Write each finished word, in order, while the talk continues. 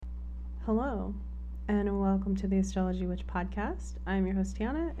Hello, and welcome to the Astrology Witch podcast. I'm your host,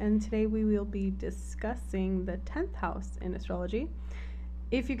 Tiana, and today we will be discussing the 10th house in astrology.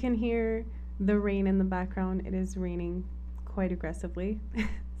 If you can hear the rain in the background, it is raining quite aggressively.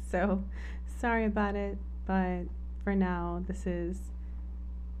 So, sorry about it, but for now, this is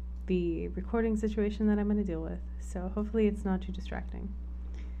the recording situation that I'm going to deal with. So, hopefully, it's not too distracting.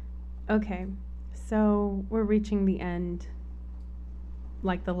 Okay, so we're reaching the end,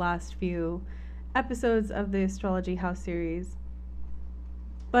 like the last few episodes of the Astrology House series,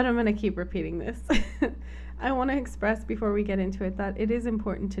 but I'm going to keep repeating this. I want to express before we get into it that it is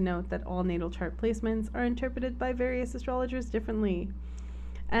important to note that all natal chart placements are interpreted by various astrologers differently.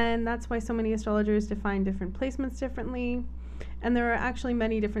 And that's why so many astrologers define different placements differently. And there are actually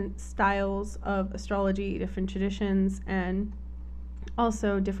many different styles of astrology, different traditions, and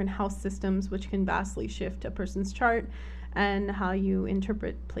also different house systems, which can vastly shift a person's chart and how you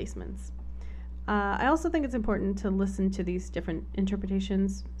interpret placements. I also think it's important to listen to these different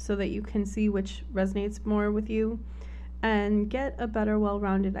interpretations so that you can see which resonates more with you and get a better,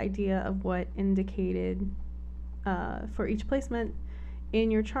 well-rounded idea of what indicated for each placement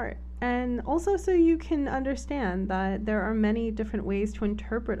in your chart. And also so you can understand that there are many different ways to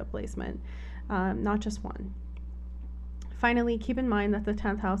interpret a placement, not just one. Finally, keep in mind that the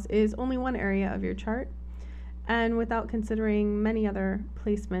 10th house is only one area of your chart, and without considering many other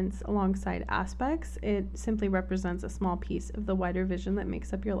placements alongside aspects, it simply represents a small piece of the wider vision that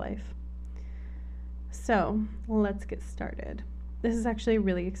makes up your life. So, let's get started. This is actually a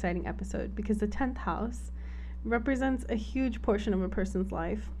really exciting episode because the 10th house represents a huge portion of a person's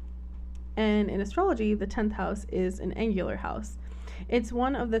life. And in astrology, the 10th house is an angular house. It's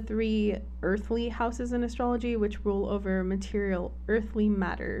one of the 3 earthly houses in astrology, which rule over material earthly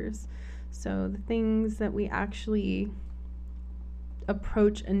matters. So the things that we actually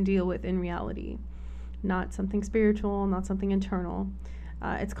approach and deal with in reality, not something spiritual, not something internal.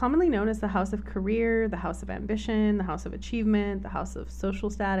 It's commonly known as the house of career, the house of ambition, the house of achievement, the house of social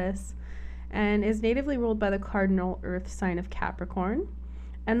status, and is natively ruled by the cardinal earth sign of Capricorn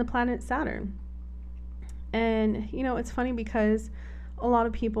and the planet Saturn. And, it's funny because a lot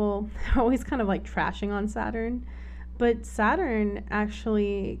of people are always kind of like trashing on Saturn, but Saturn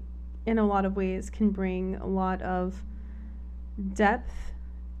actually, in a lot of ways, can bring a lot of depth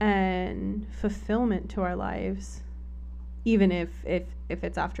and fulfillment to our lives, even if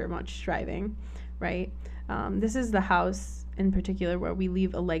it's after much striving, right? This is the house in particular where we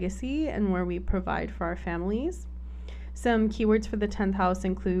leave a legacy and where we provide for our families. Some keywords for the 10th house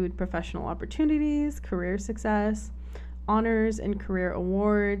include professional opportunities, career success, honors and career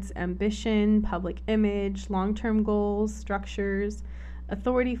awards, ambition, public image, long-term goals, structures,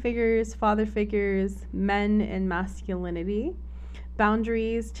 authority figures, father figures, men and masculinity,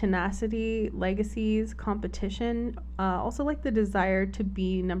 boundaries, tenacity, legacies, competition, also like the desire to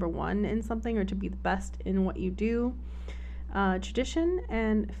be number one in something or to be the best in what you do, tradition,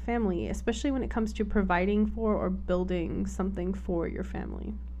 and family, especially when it comes to providing for or building something for your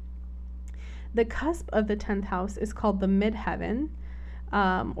family. The cusp of the 10th house is called the midheaven,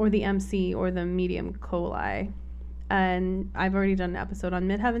 or the MC, or the medium coli. And I've already done an episode on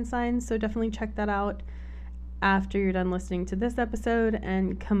midheaven signs, so definitely check that out after you're done listening to this episode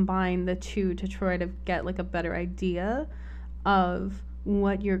and combine the two to try to get like a better idea of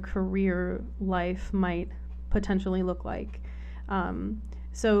what your career life might potentially look like.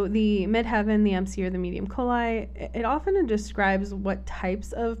 So the midheaven, the MC, or the medium coli, it often describes what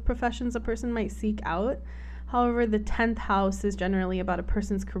types of professions a person might seek out. However, the 10th house is generally about a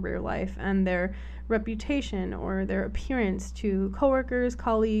person's career life and their reputation or their appearance to coworkers,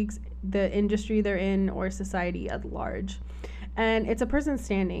 colleagues, the industry they're in, or society at large. And it's a person's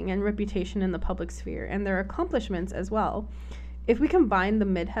standing and reputation in the public sphere and their accomplishments as well. If we combine the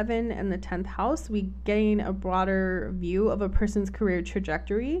midheaven and the 10th house, we gain a broader view of a person's career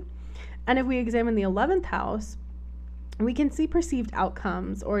trajectory. And if we examine the 11th house, we can see perceived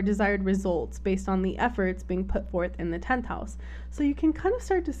outcomes or desired results based on the efforts being put forth in the 10th house. So you can kind of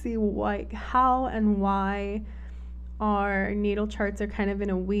start to see how and why our natal charts are kind of in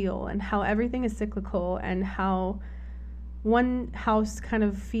a wheel and how everything is cyclical and how one house kind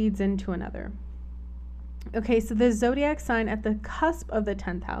of feeds into another. Okay, so the zodiac sign at the cusp of the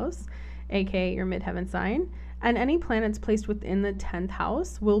 10th house, aka your midheaven sign, and any planets placed within the 10th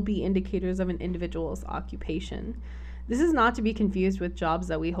house will be indicators of an individual's occupation. This is not to be confused with jobs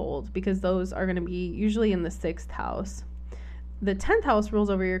that we hold, because those are going to be usually in the 6th house. The 10th house rules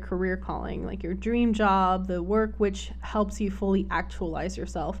over your career calling, like your dream job, the work which helps you fully actualize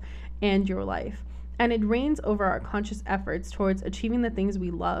yourself and your life. and it reigns over our conscious efforts towards achieving the things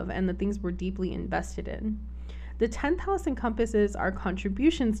we love and the things we're deeply invested in. The 10th house encompasses our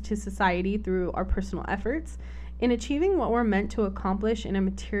contributions to society through our personal efforts in achieving what we're meant to accomplish in a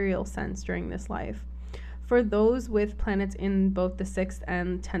material sense during this life. For those with planets in both the 6th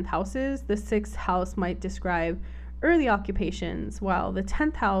and 10th houses, the 6th house might describe early occupations, while the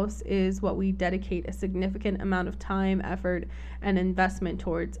 10th house is what we dedicate a significant amount of time, effort, and investment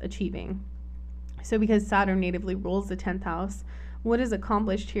towards achieving. So because Saturn natively rules the 10th house, what is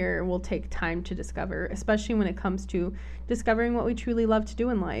accomplished here will take time to discover, especially when it comes to discovering what we truly love to do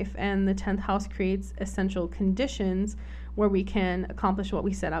in life. And the 10th house creates essential conditions where we can accomplish what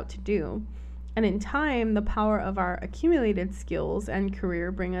we set out to do. And in time, the power of our accumulated skills and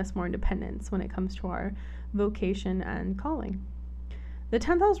career bring us more independence when it comes to our vocation and calling. The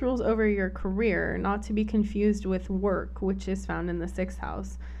 10th house rules over your career, not to be confused with work, which is found in the 6th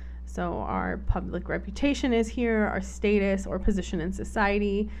house. So our public reputation is here, our status or position in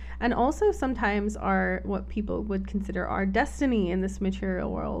society, and also sometimes our what people would consider our destiny in this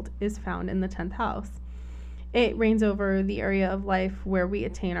material world is found in the 10th house. It reigns over the area of life where we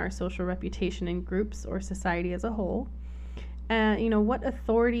attain our social reputation in groups or society as a whole. And, what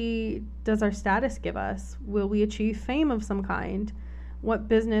authority does our status give us? Will we achieve fame of some kind? What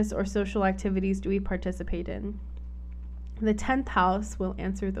business or social activities do we participate in? The 10th house will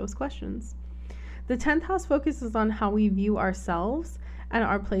answer those questions. The 10th house focuses on how we view ourselves and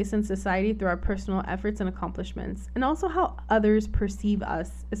our place in society through our personal efforts and accomplishments, and also how others perceive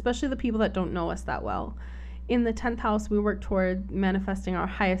us, especially the people that don't know us that well. In the 10th house, we work toward manifesting our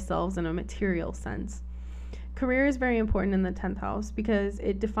highest selves in a material sense. Career is very important in the 10th house because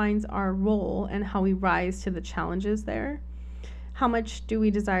it defines our role and how we rise to the challenges there. How much do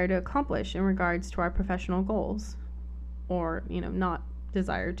we desire to accomplish in regards to our professional goals? Or, not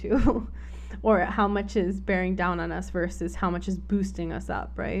desire to. Or how much is bearing down on us versus how much is boosting us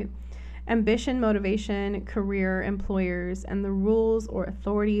up, right? Ambition, motivation, career, employers, and the rules or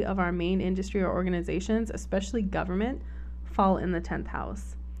authority of our main industry or organizations, especially government, fall in the 10th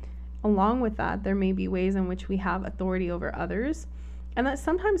house. Along with that, there may be ways in which we have authority over others, and that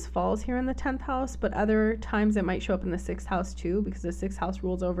sometimes falls here in the 10th house, but other times it might show up in the 6th house too, because the 6th house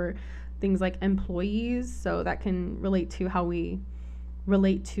rules over things like employees, so that can relate to how we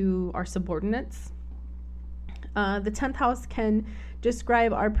relate to our subordinates. The 10th house can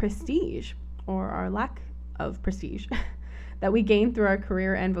describe our prestige or our lack of prestige that we gain through our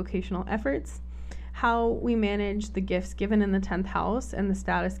career and vocational efforts. How we manage the gifts given in the 10th house and the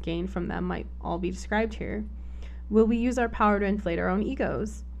status gained from them might all be described here. Will we use our power to inflate our own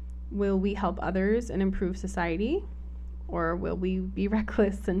egos? Will we help others and improve society? Or will we be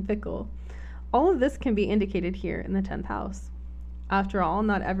reckless and fickle? All of this can be indicated here in the 10th house. After all,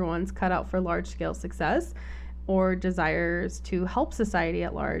 not everyone's cut out for large-scale success or desires to help society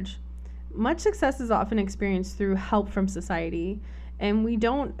at large. Much success is often experienced through help from society, and we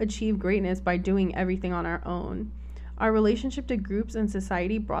don't achieve greatness by doing everything on our own. Our relationship to groups and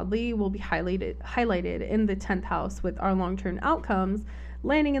society broadly will be highlighted in the 10th house, with our long-term outcomes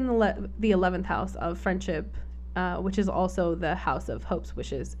landing in the 11th house of friendship, which is also the house of hopes,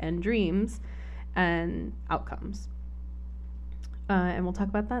 wishes, and dreams, and outcomes. And we'll talk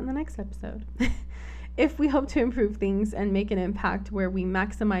about that in the next episode. If we hope to improve things and make an impact where we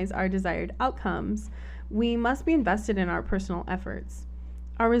maximize our desired outcomes, we must be invested in our personal efforts.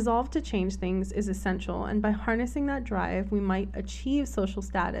 Our resolve to change things is essential, and by harnessing that drive, we might achieve social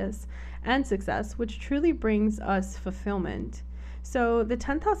status and success, which truly brings us fulfillment. So the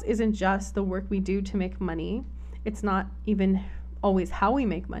 10th house isn't just the work we do to make money. It's not even always how we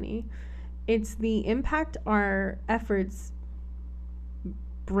make money. It's the impact our efforts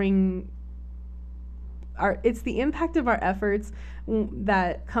bring. It's the impact of our efforts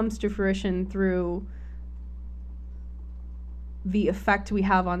that comes to fruition through the effect we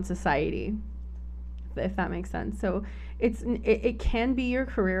have on society, if that makes sense. So it can be your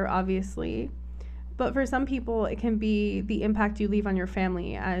career, obviously, but for some people it can be the impact you leave on your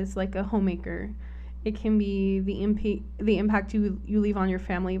family as like a homemaker. It can be the impact you leave on your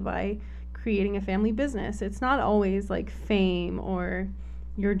family by creating a family business. It's not always like fame or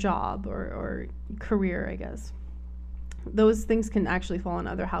your job or career, I guess. Those things can actually fall in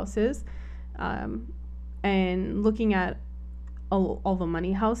other houses. And looking at all the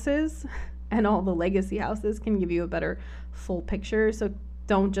money houses and all the legacy houses can give you a better full picture. So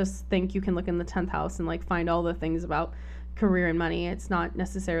don't just think you can look in the 10th house and like find all the things about career and money. It's not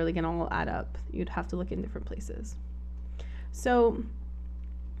necessarily going to all add up. You'd have to look in different places. So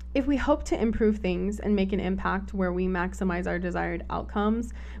If we hope to improve things and make an impact where we maximize our desired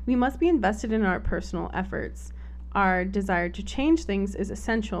outcomes, we must be invested in our personal efforts. Our desire to change things is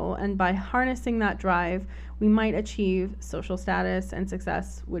essential, and by harnessing that drive, we might achieve social status and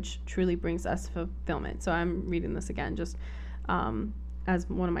success, which truly brings us fulfillment. So I'm reading this again just as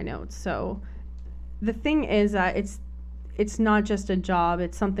one of my notes. So the thing is that it's not just a job,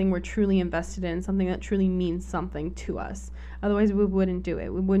 it's something we're truly invested in, something that truly means something to us. Otherwise, we wouldn't do it.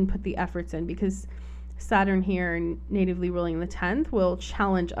 We wouldn't put the efforts in, because Saturn here, natively ruling the 10th, will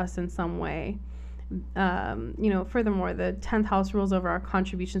challenge us in some way. Furthermore, the 10th house rules over our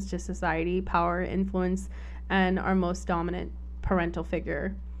contributions to society, power, influence, and our most dominant parental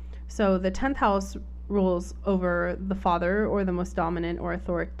figure. So the 10th house rules over the father, or the most dominant or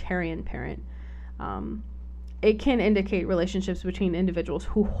authoritarian parent. It can indicate relationships between individuals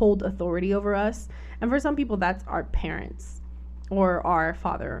who hold authority over us. And for some people, that's our parents or our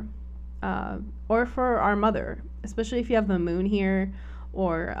father, or for our mother, especially if you have the moon here,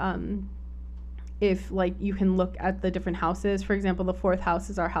 or if you can look at the different houses. For example, the 4th house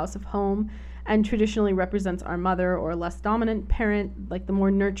is our house of home and traditionally represents our mother or less dominant parent, like the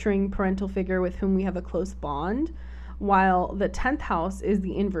more nurturing parental figure with whom we have a close bond, while the 10th house is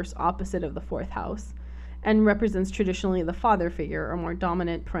the inverse opposite of the 4th house and represents traditionally the father figure or more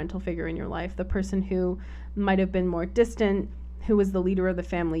dominant parental figure in your life, the person who might have been more distant, who was the leader of the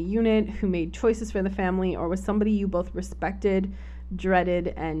family unit, who made choices for the family, or was somebody you both respected, dreaded,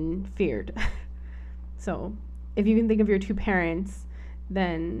 and feared. So if you can think of your two parents,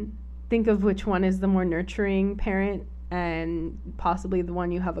 then think of which one is the more nurturing parent and possibly the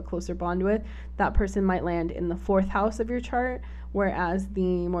one you have a closer bond with. That person might land in the 4th house of your chart, whereas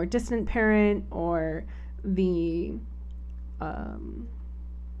the more distant parent or the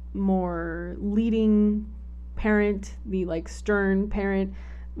more leading parent, the stern parent,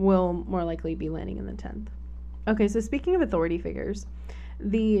 will more likely be landing in the 10th. Okay, so speaking of authority figures,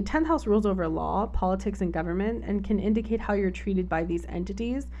 the 10th house rules over law, politics, and government, and can indicate how you're treated by these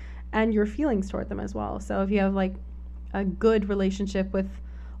entities and your feelings toward them as well. So if you have a good relationship with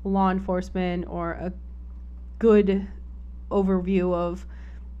law enforcement or a good overview of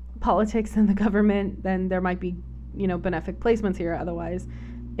politics and the government, then there might be, benefic placements here. Otherwise,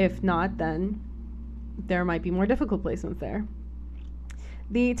 if not, then there might be more difficult placements there.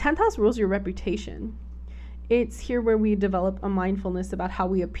 The 10th house rules your reputation. It's here where we develop a mindfulness about how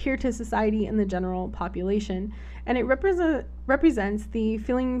we appear to society and the general population, and it represents the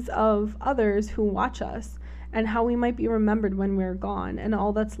feelings of others who watch us and how we might be remembered when we're gone, and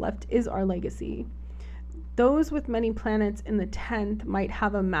all that's left is our legacy. Those with many planets in the 10th might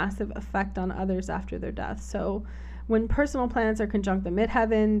have a massive effect on others after their death. So when personal planets are conjunct the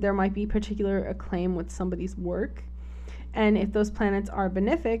midheaven, there might be particular acclaim with somebody's work. And if those planets are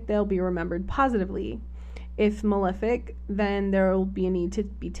benefic, they'll be remembered positively. If malefic, then there will be a need to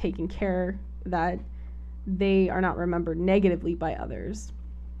be taken care that they are not remembered negatively by others.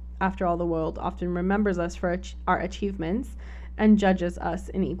 After all, the world often remembers us for our achievements and judges us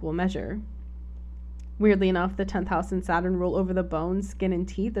in equal measure. Weirdly enough, the 10th house and Saturn rule over the bones, skin, and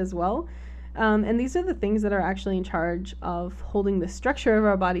teeth as well. And these are the things that are actually in charge of holding the structure of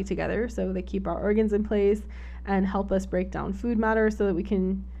our body together. So they keep our organs in place and help us break down food matter so that we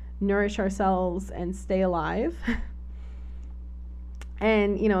can nourish ourselves and stay alive.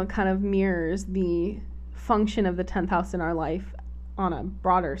 And, it kind of mirrors the function of the 10th house in our life on a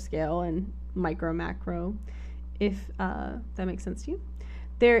broader scale and micro, macro, if that makes sense to you.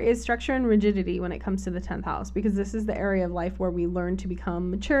 There is structure and rigidity when it comes to the 10th house, because this is the area of life where we learn to become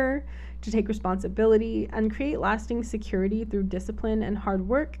mature, to take responsibility, and create lasting security through discipline and hard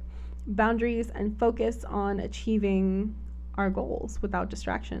work, boundaries, and focus on achieving our goals without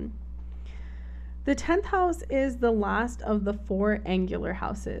distraction. The 10th house is the last of the 4 angular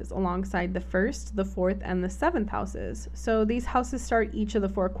houses, alongside the 1st, the 4th, and the 7th houses. So these houses start each of the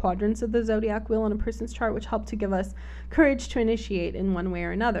 4 quadrants of the zodiac wheel in a person's chart, which help to give us courage to initiate in one way or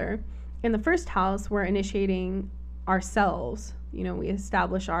another. In the 1st house, we're initiating ourselves. We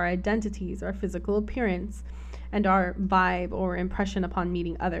establish our identities, our physical appearance, and our vibe or impression upon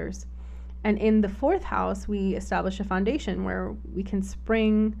meeting others. And in the 4th house, we establish a foundation where we can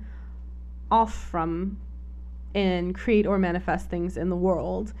spring off from and create or manifest things in the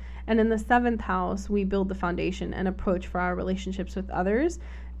world. And in the 7th house, we build the foundation and approach for our relationships with others.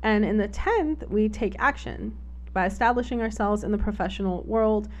 And in the 10th, we take action by establishing ourselves in the professional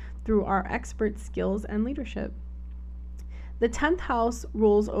world through our expert skills and leadership. The 10th house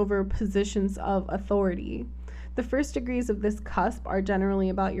rules over positions of authority. The first degrees of this cusp are generally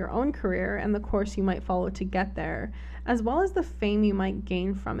about your own career and the course you might follow to get there, as well as the fame you might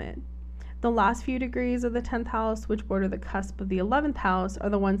gain from it. The last few degrees of the 10th house, which border the cusp of the 11th house, are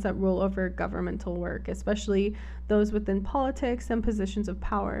the ones that rule over governmental work, especially those within politics and positions of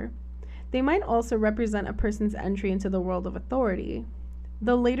power. They might also represent a person's entry into the world of authority.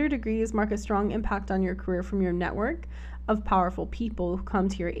 The later degrees mark a strong impact on your career from your network of powerful people who come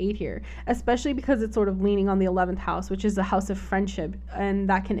to your aid here, especially because it's sort of leaning on the 11th house, which is the house of friendship, and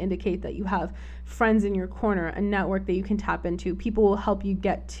that can indicate that you have friends in your corner, a network that you can tap into. People will help you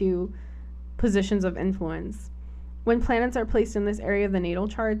get to positions of influence. When planets are placed in this area of the natal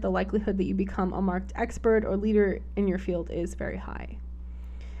chart, the likelihood that you become a marked expert or leader in your field is very high.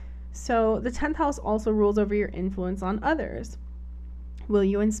 So the 10th house also rules over your influence on others. Will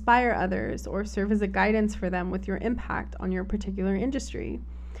you inspire others or serve as a guidance for them with your impact on your particular industry?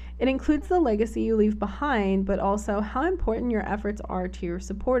 It includes the legacy you leave behind, but also how important your efforts are to your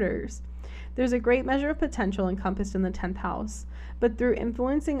supporters. There's a great measure of potential encompassed in the 10th house, but through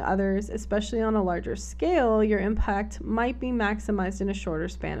influencing others, especially on a larger scale, your impact might be maximized in a shorter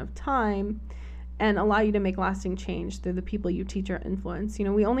span of time and allow you to make lasting change through the people you teach or influence.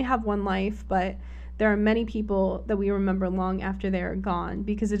 We only have one life, but there are many people that we remember long after they are gone,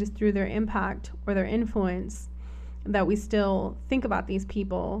 because it is through their impact or their influence that we still think about these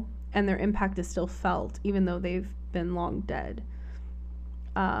people and their impact is still felt, even though they've been long dead,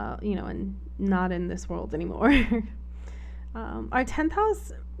 and not in this world anymore. Our 10th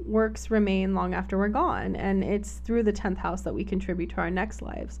house works remain long after we're gone, and it's through the 10th house that we contribute to our next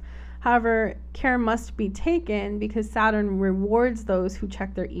lives. However, care must be taken because Saturn rewards those who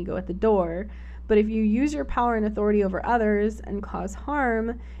check their ego at the door. But if you use your power and authority over others and cause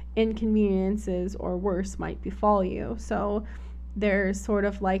harm, inconveniences or worse might befall you. So there's sort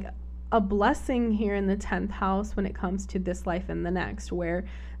of like a blessing here in the 10th house when it comes to this life and the next, where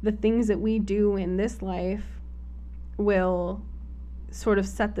the things that we do in this life will sort of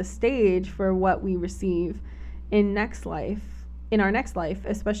set the stage for what we receive in our next life,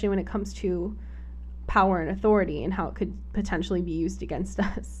 especially when it comes to power and authority and how it could potentially be used against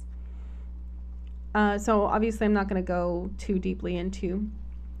us. So obviously I'm not going to go too deeply into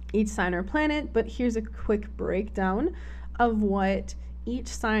each sign or planet, but here's a quick breakdown of what each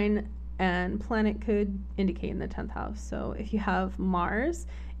sign and planet could indicate in the 10th house. So if you have Mars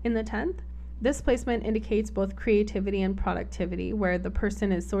in the 10th, this placement indicates both creativity and productivity, where the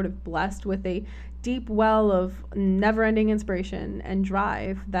person is sort of blessed with a deep well of never-ending inspiration and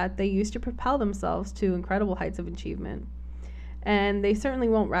drive that they use to propel themselves to incredible heights of achievement. And they certainly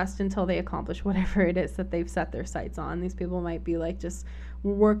won't rest until they accomplish whatever it is that they've set their sights on. These people might be like just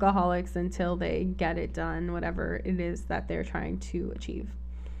workaholics until they get it done, whatever it is that they're trying to achieve.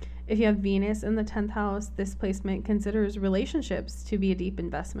 If you have Venus in the 10th house, this placement considers relationships to be a deep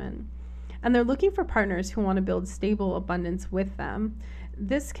investment. And they're looking for partners who want to build stable abundance with them.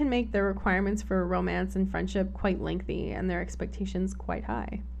 This can make their requirements for romance and friendship quite lengthy and their expectations quite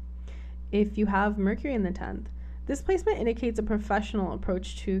high. If you have Mercury in the 10th, this placement indicates a professional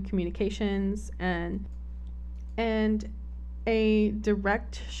approach to communications and a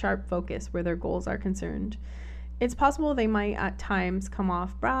direct, sharp focus where their goals are concerned. It's possible they might at times come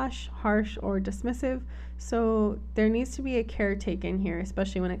off brash, harsh, or dismissive, so there needs to be a care taken here,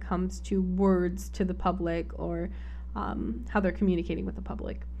 especially when it comes to words to the public or how they're communicating with the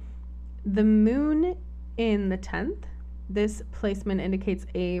public. The moon in the 10th, this placement indicates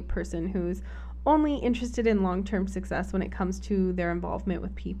a person who's only interested in long-term success when it comes to their involvement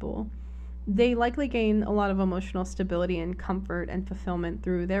with people. They likely gain a lot of emotional stability and comfort and fulfillment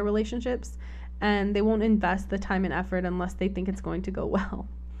through their relationships, and they won't invest the time and effort unless they think it's going to go well.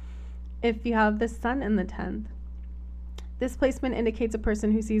 If you have the sun in the 10th, this placement indicates a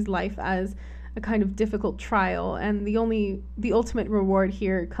person who sees life as a kind of difficult trial, and the ultimate reward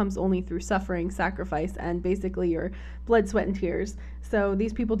here comes only through suffering, sacrifice, and basically your blood, sweat, and tears. So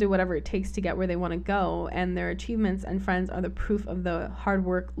these people do whatever it takes to get where they want to go, and their achievements and friends are the proof of the hard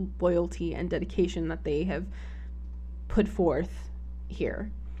work, loyalty, and dedication that they have put forth here.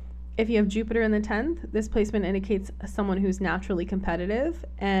 If you have Jupiter in the 10th, this placement indicates someone who's naturally competitive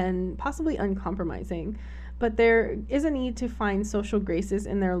and possibly uncompromising. But there is a need to find social graces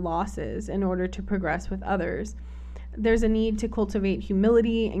in their losses in order to progress with others. There's a need to cultivate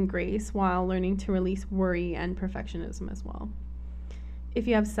humility and grace while learning to release worry and perfectionism as well. If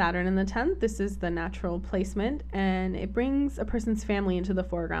you have Saturn in the 10th, this is the natural placement, and it brings a person's family into the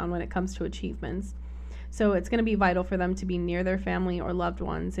foreground when it comes to achievements. So it's going to be vital for them to be near their family or loved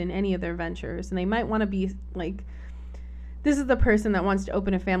ones in any of their ventures. And they might want to be like, this is the person that wants to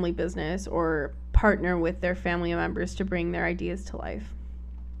open a family business or partner with their family members to bring their ideas to life.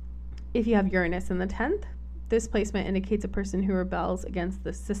 If you have Uranus in the 10th, this placement indicates a person who rebels against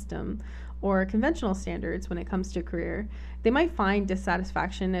the system or conventional standards when it comes to career. They might find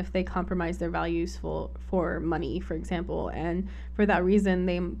dissatisfaction if they compromise their values for money, for example, and for that reason,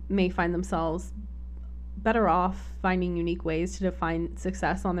 they may find themselves better off finding unique ways to define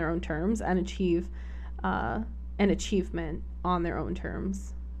success on their own terms and achieve an achievement on their own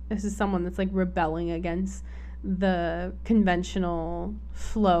terms. This is someone that's like rebelling against the conventional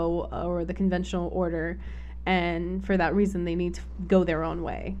flow or the conventional order, and for that reason, they need to go their own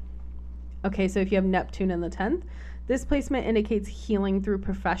way. Okay, so if you have Neptune in the 10th, this placement indicates healing through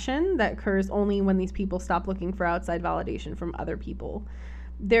profession that occurs only when these people stop looking for outside validation from other people.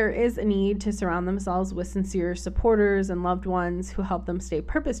 There is a need to surround themselves with sincere supporters and loved ones who help them stay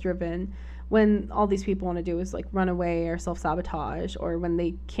purpose-driven when all these people want to do is like run away or self-sabotage, or when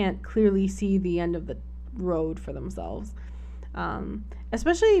they can't clearly see the end of the road for themselves.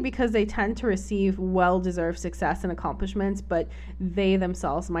 Especially because they tend to receive well-deserved success and accomplishments, but they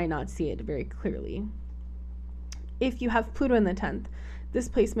themselves might not see it very clearly. If you have Pluto in the 10th, this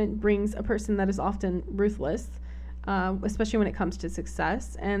placement brings a person that is often ruthless, especially when it comes to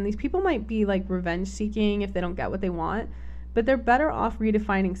success. And these people might be like revenge-seeking if they don't get what they want, but they're better off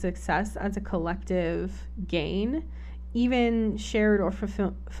redefining success as a collective gain, even shared or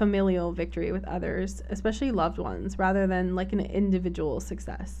familial victory with others, especially loved ones, rather than like an individual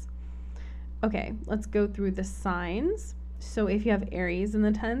success. Okay, let's go through the signs. So if you have Aries in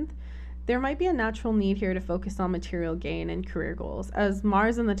the 10th, there might be a natural need here to focus on material gain and career goals, as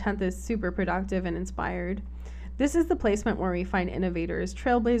Mars in the 10th is super productive and inspired. This is the placement where we find innovators,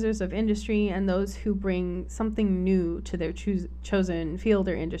 trailblazers of industry, and those who bring something new to their chosen field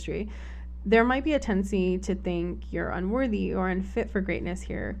or industry. There might be a tendency to think you're unworthy or unfit for greatness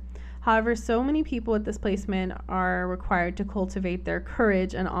here. However, so many people with this placement are required to cultivate their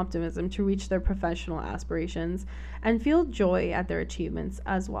courage and optimism to reach their professional aspirations and feel joy at their achievements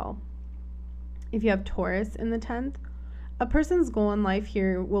as well. If you have Taurus in the 10th, a person's goal in life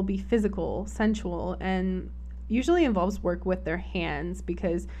here will be physical, sensual, and usually involves work with their hands,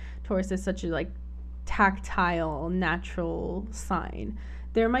 because Taurus is such a like tactile, natural sign.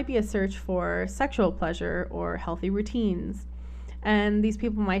 There might be a search for sexual pleasure or healthy routines. And these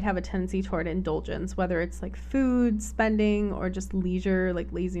people might have a tendency toward indulgence, whether it's like food, spending, or just leisure,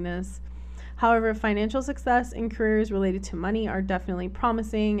 like laziness. However, financial success and careers related to money are definitely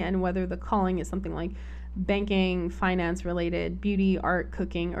promising, and whether the calling is something like banking, finance related, beauty, art,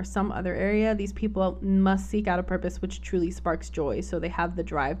 cooking, or some other area, these people must seek out a purpose which truly sparks joy, so they have the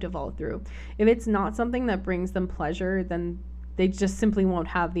drive to follow through. If it's not something that brings them pleasure, then they just simply won't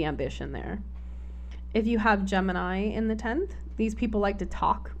have the ambition there. If you have Gemini in the 10th, these people like to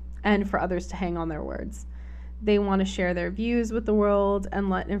talk and for others to hang on their words. They want to share their views with the world and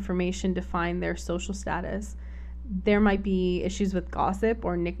let information define their social status. There might be issues with gossip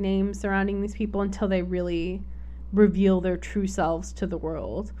or nicknames surrounding these people until they really reveal their true selves to the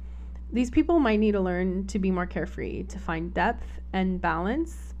world. These people might need to learn to be more carefree, to find depth and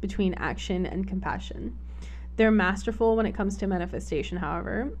balance between action and compassion. They're masterful when it comes to manifestation,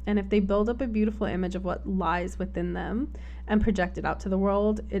 however, and if they build up a beautiful image of what lies within them and project it out to the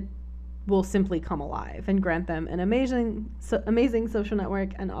world, it will simply come alive and grant them an amazing social network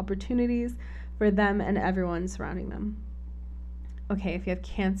and opportunities for them and everyone surrounding them. Okay, if you have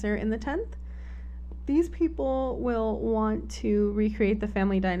Cancer in the 10th, these people will want to recreate the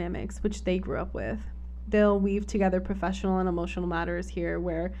family dynamics which they grew up with. They'll weave together professional and emotional matters here,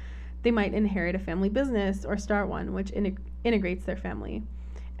 where they might inherit a family business or start one which integrates their family.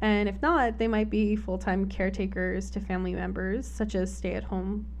 And if not, they might be full-time caretakers to family members, such as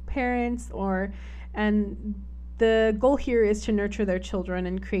stay-at-home parents, and the goal here is to nurture their children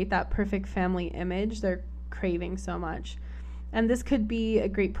and create that perfect family image they're craving so much. And this could be a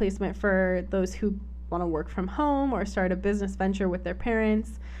great placement for those who want to work from home or start a business venture with their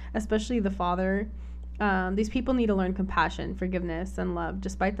parents, especially the father. These people need to learn compassion, forgiveness, and love,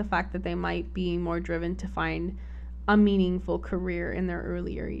 despite the fact that they might be more driven to find a meaningful career in their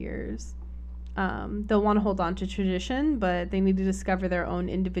earlier years. They'll want to hold on to tradition, but they need to discover their own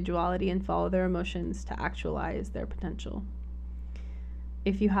individuality and follow their emotions to actualize their potential.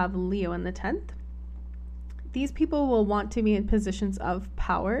 If you have Leo in the 10th, these people will want to be in positions of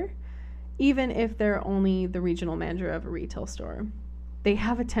power, even if they're only the regional manager of a retail store. They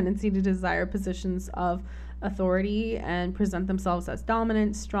have a tendency to desire positions of authority and present themselves as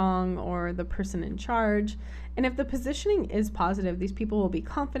dominant, strong, or the person in charge. And if the positioning is positive, these people will be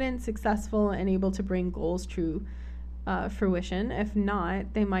confident, successful, and able to bring goals true fruition. If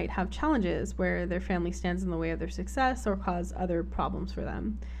not, they might have challenges where their family stands in the way of their success or cause other problems for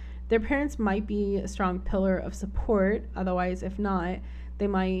them. Their parents might be a strong pillar of support, otherwise, if not, they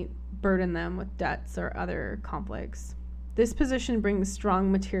might burden them with debts or other conflicts. This position brings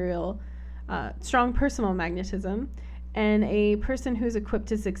strong personal magnetism, and a person who's equipped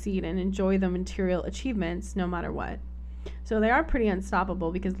to succeed and enjoy the material achievements no matter what. So they are pretty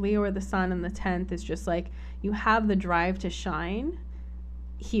unstoppable because Leo or the sun in the 10th is just like you have the drive to shine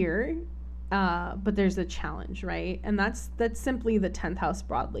here, but there's a challenge, right? And that's simply the 10th house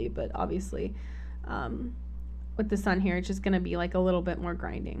broadly, but obviously with the sun here, it's just going to be like a little bit more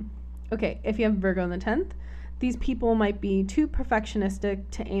grinding. Okay, if you have Virgo in the 10th, these people might be too perfectionistic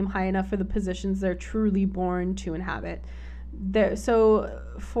to aim high enough for the positions they're truly born to inhabit. So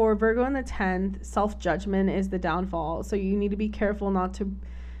for Virgo in the 10th, self-judgment is the downfall. So you need to be careful not to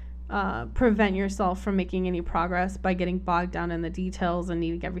prevent yourself from making any progress by getting bogged down in the details and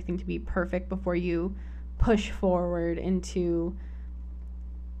needing everything to be perfect before you push forward into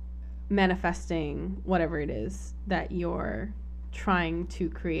manifesting whatever it is that you're trying to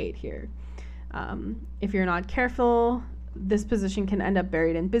create here. If you're not careful, this position can end up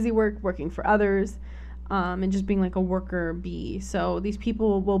buried in busy work, working for others, and just being like a worker bee. So these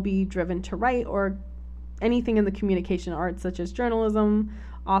people will be driven to write or anything in the communication arts, such as journalism,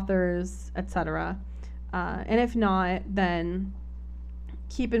 authors, etc. And if not, then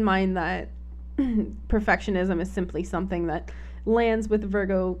keep in mind that perfectionism is simply something that lands with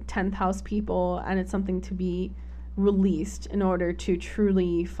Virgo 10th house people, and it's something to be released in order to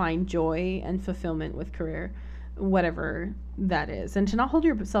truly find joy and fulfillment with career, whatever that is, and to not hold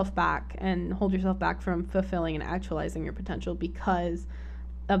yourself back from fulfilling and actualizing your potential because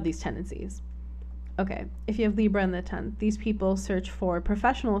of these tendencies. Okay, if you have Libra in the 10th, these people search for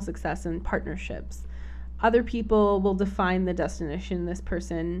professional success and partnerships. Other people will define the destination this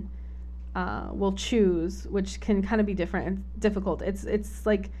person will choose, which can kind of be different and difficult. It's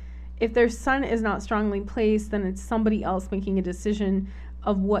like if their sun is not strongly placed, then it's somebody else making a decision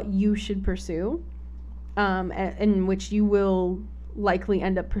of what you should pursue, in which you will likely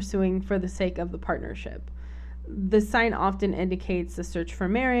end up pursuing for the sake of the partnership. The sign often indicates a search for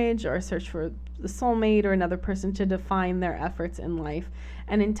marriage or a search for the soulmate or another person to define their efforts in life.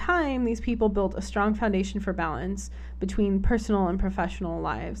 And in time, these people build a strong foundation for balance between personal and professional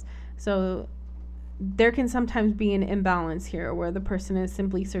lives. So there can sometimes be an imbalance here where the person is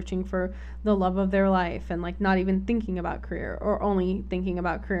simply searching for the love of their life and like not even thinking about career, or only thinking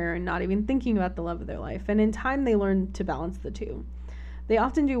about career and not even thinking about the love of their life. And in time, they learn to balance the two. They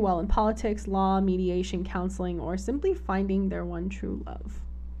often do well in politics, law, mediation, counseling, or simply finding their one true love.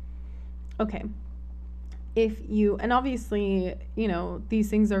 Okay. And obviously, these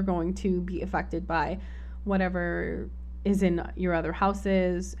things are going to be affected by whatever is in your other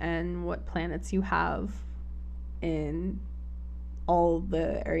houses and what planets you have in all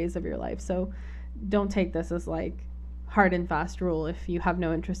the areas of your life. So don't take this as like hard and fast rule if you have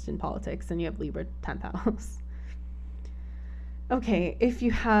no interest in politics and you have Libra 10th house. Okay, if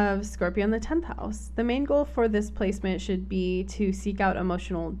you have Scorpio in the 10th house, the main goal for this placement should be to seek out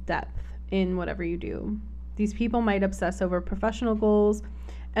emotional depth in whatever you do. These people might obsess over professional goals,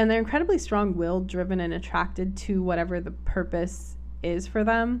 and they're incredibly strong-willed, driven, and attracted to whatever the purpose is for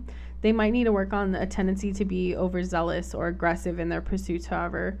them. They might need to work on a tendency to be overzealous or aggressive in their pursuits,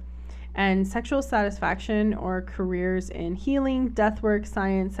 however. And sexual satisfaction or careers in healing, death work,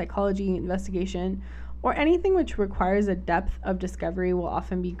 science, psychology, investigation, or anything which requires a depth of discovery will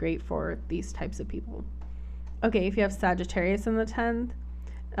often be great for these types of people. Okay, if you have Sagittarius in the 10th,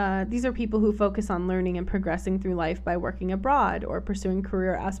 these are people who focus on learning and progressing through life by working abroad or pursuing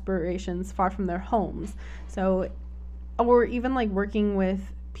career aspirations far from their homes. So, or even like working with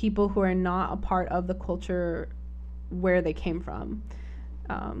people who are not a part of the culture where they came from.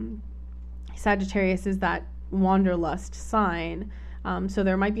 Sagittarius is that wanderlust sign. So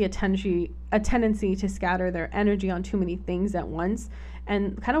there might be a tendency to scatter their energy on too many things at once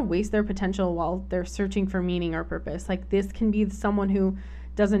and kind of waste their potential while they're searching for meaning or purpose. Like this can be someone who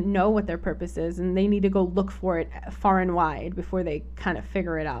doesn't know what their purpose is and they need to go look for it far and wide before they kind of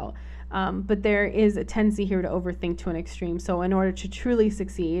figure it out. But there is a tendency here to overthink to an extreme. So in order to truly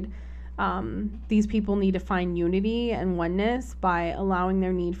succeed, these people need to find unity and oneness by allowing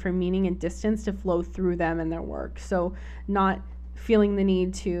their need for meaning and distance to flow through them and their work. So not feeling the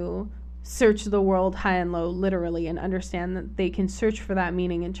need to search the world high and low, literally, and understand that they can search for that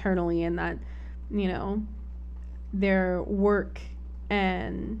meaning internally and that, their work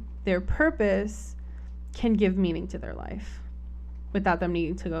and their purpose can give meaning to their life without them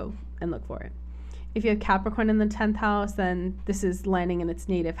needing to go and look for it. If you have Capricorn in the 10th house, then this is landing in its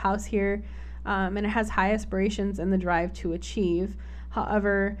native house here. And it has high aspirations and the drive to achieve.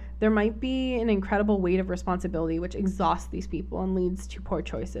 However, there might be an incredible weight of responsibility which exhausts these people and leads to poor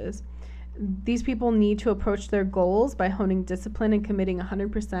choices. These people need to approach their goals by honing discipline and committing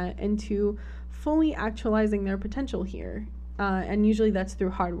 100% into fully actualizing their potential here. And usually that's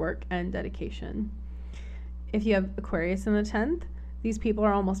through hard work and dedication. If you have Aquarius in the 10th, these people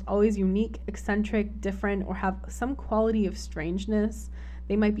are almost always unique, eccentric, different, or have some quality of strangeness.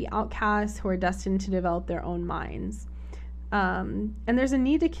 They might be outcasts who are destined to develop their own minds. And there's a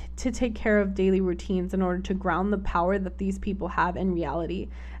need to take care of daily routines in order to ground the power that these people have in reality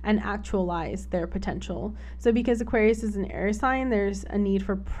and actualize their potential. So because Aquarius is an air sign, there's a need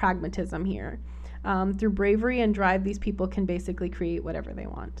for pragmatism here. Through bravery and drive, these people can basically create whatever they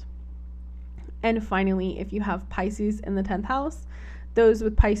want. And finally, if you have Pisces in the 10th house, those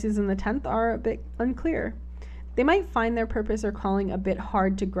with Pisces in the 10th are a bit unclear. They might find their purpose or calling a bit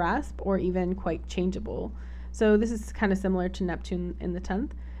hard to grasp or even quite changeable. So this is kind of similar to Neptune in the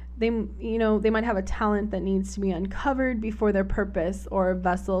 10th. They might have a talent that needs to be uncovered before their purpose or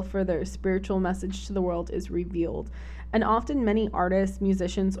vessel for their spiritual message to the world is revealed. And often many artists,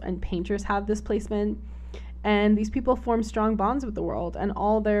 musicians, and painters have this placement. And these people form strong bonds with the world and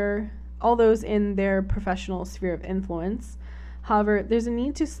all those in their professional sphere of influence. However, there's a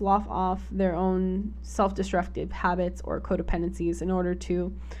need to slough off their own self-destructive habits or codependencies in order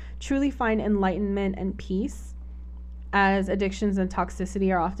to truly find enlightenment and peace, as addictions and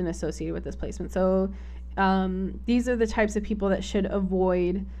toxicity are often associated with this placement. So these are the types of people that should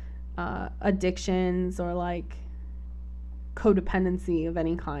avoid addictions or like codependency of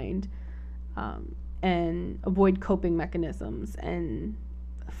any kind, and avoid coping mechanisms and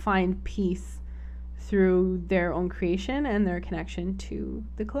find peace through their own creation and their connection to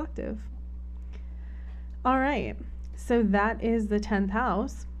the collective. All right, so that is the 10th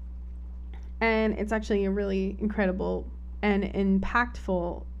house, and it's actually a really incredible and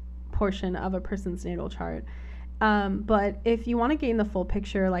impactful portion of a person's natal chart. But if you want to gain the full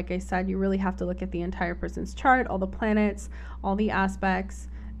picture, like I said, you really have to look at the entire person's chart, all the planets, all the aspects,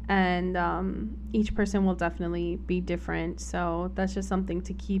 and each person will definitely be different. So that's just something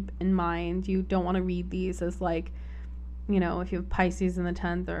to keep in mind. You don't want to read these as like, if you have Pisces in the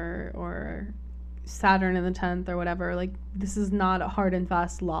 10th or Saturn in the 10th or whatever, like this is not a hard and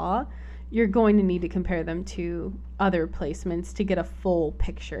fast law. You're going to need to compare them to other placements to get a full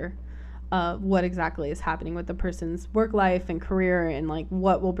picture of what exactly is happening with the person's work life and career and like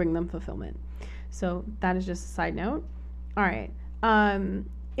what will bring them fulfillment. So that is just a side note. All right.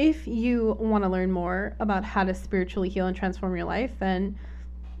 If you want to learn more about how to spiritually heal and transform your life, then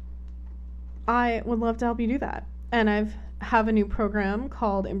I would love to help you do that. And I have a new program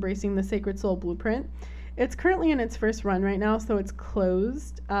called Embracing the Sacred Soul Blueprint. It's currently in its first run right now, so it's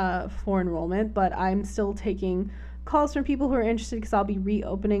closed for enrollment, but I'm still taking calls from people who are interested because I'll be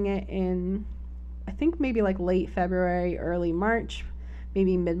reopening it in, I think maybe like late February, early March,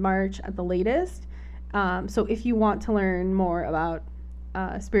 maybe mid-March at the latest. So if you want to learn more about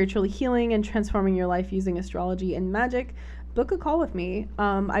spiritually healing and transforming your life using astrology and magic, book a call with me.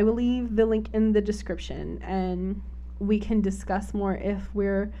 I will leave the link in the description, and we can discuss more if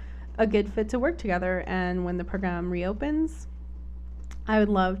we're a good fit to work together. And when the program reopens, I would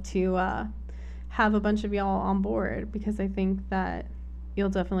love to have a bunch of y'all on board because I think that you'll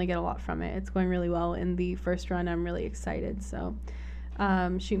definitely get a lot from it. It's going really well in the first run. I'm really excited. So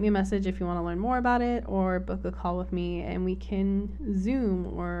shoot me a message if you want to learn more about it, or book a call with me and we can Zoom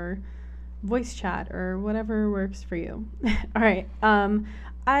or voice chat or whatever works for you. All right.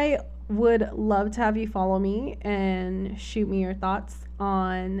 I would love to have you follow me and shoot me your thoughts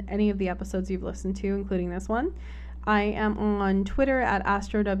on any of the episodes you've listened to, including this one. I am on Twitter at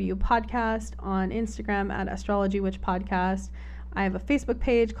AstroWPodcast, on Instagram at AstrologyWitchPodcast. I have a Facebook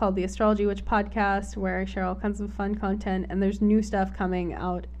page called the Astrology Witch Podcast where I share all kinds of fun content, and there's new stuff coming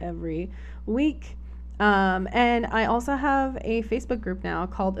out every week. And I also have a Facebook group now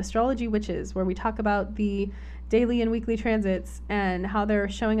called Astrology Witches where we talk about the daily and weekly transits and how they're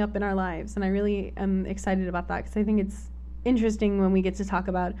showing up in our lives. And I really am excited about that because I think it's interesting when we get to talk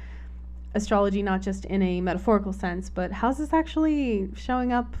about astrology, not just in a metaphorical sense, but how's this actually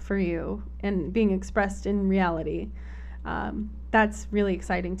showing up for you and being expressed in reality. That's really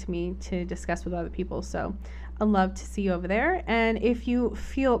exciting to me to discuss with other people. So I'd love to see you over there. And if you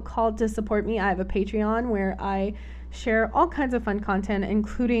feel called to support me, I have a Patreon where I share all kinds of fun content,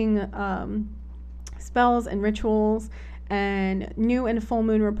 including spells and rituals and new and full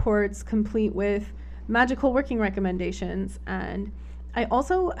moon reports, complete with magical working recommendations and I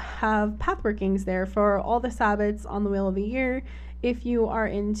also have path workings there for all the Sabbats on the Wheel of the Year. If you are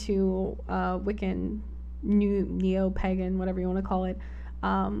into Wiccan, neo-pagan, whatever you want to call it,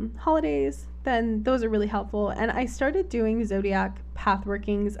 holidays, then those are really helpful. And I started doing zodiac path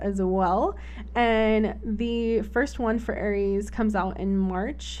workings as well. And the first one for Aries comes out in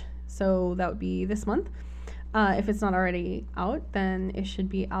March. So that would be this month. If it's not already out, then it should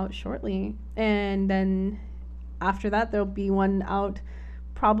be out shortly. And then after that, there'll be one out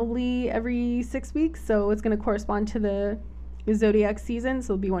probably every 6 weeks. So it's going to correspond to the zodiac season. So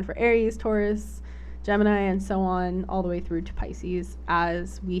there'll be one for Aries, Taurus, Gemini, and so on, all the way through to Pisces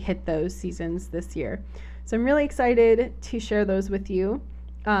as we hit those seasons this year. So I'm really excited to share those with you.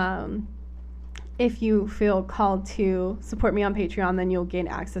 If you feel called to support me on Patreon, then you'll gain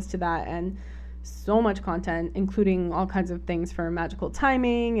access to that and so much content, including all kinds of things for magical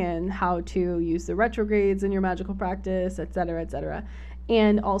timing and how to use the retrogrades in your magical practice, etc., etc.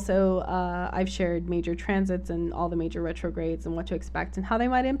 And also, I've shared major transits and all the major retrogrades and what to expect and how they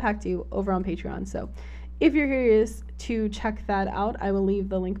might impact you over on Patreon. So if you're curious to check that out, I will leave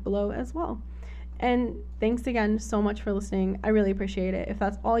the link below as well. And thanks again so much for listening. I really appreciate it. If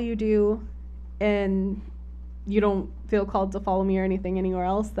that's all you do and you don't feel called to follow me or anything anywhere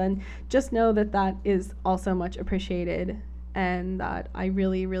else, then just know that that is also much appreciated and that I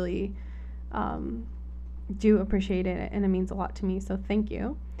really, really do appreciate it, and it means a lot to me. So thank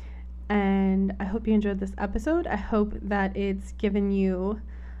you. And I hope you enjoyed this episode. I hope that it's given you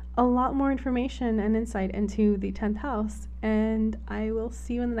a lot more information and insight into the 10th house. And I will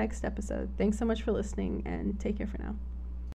see you in the next episode. Thanks so much for listening, and take care for now.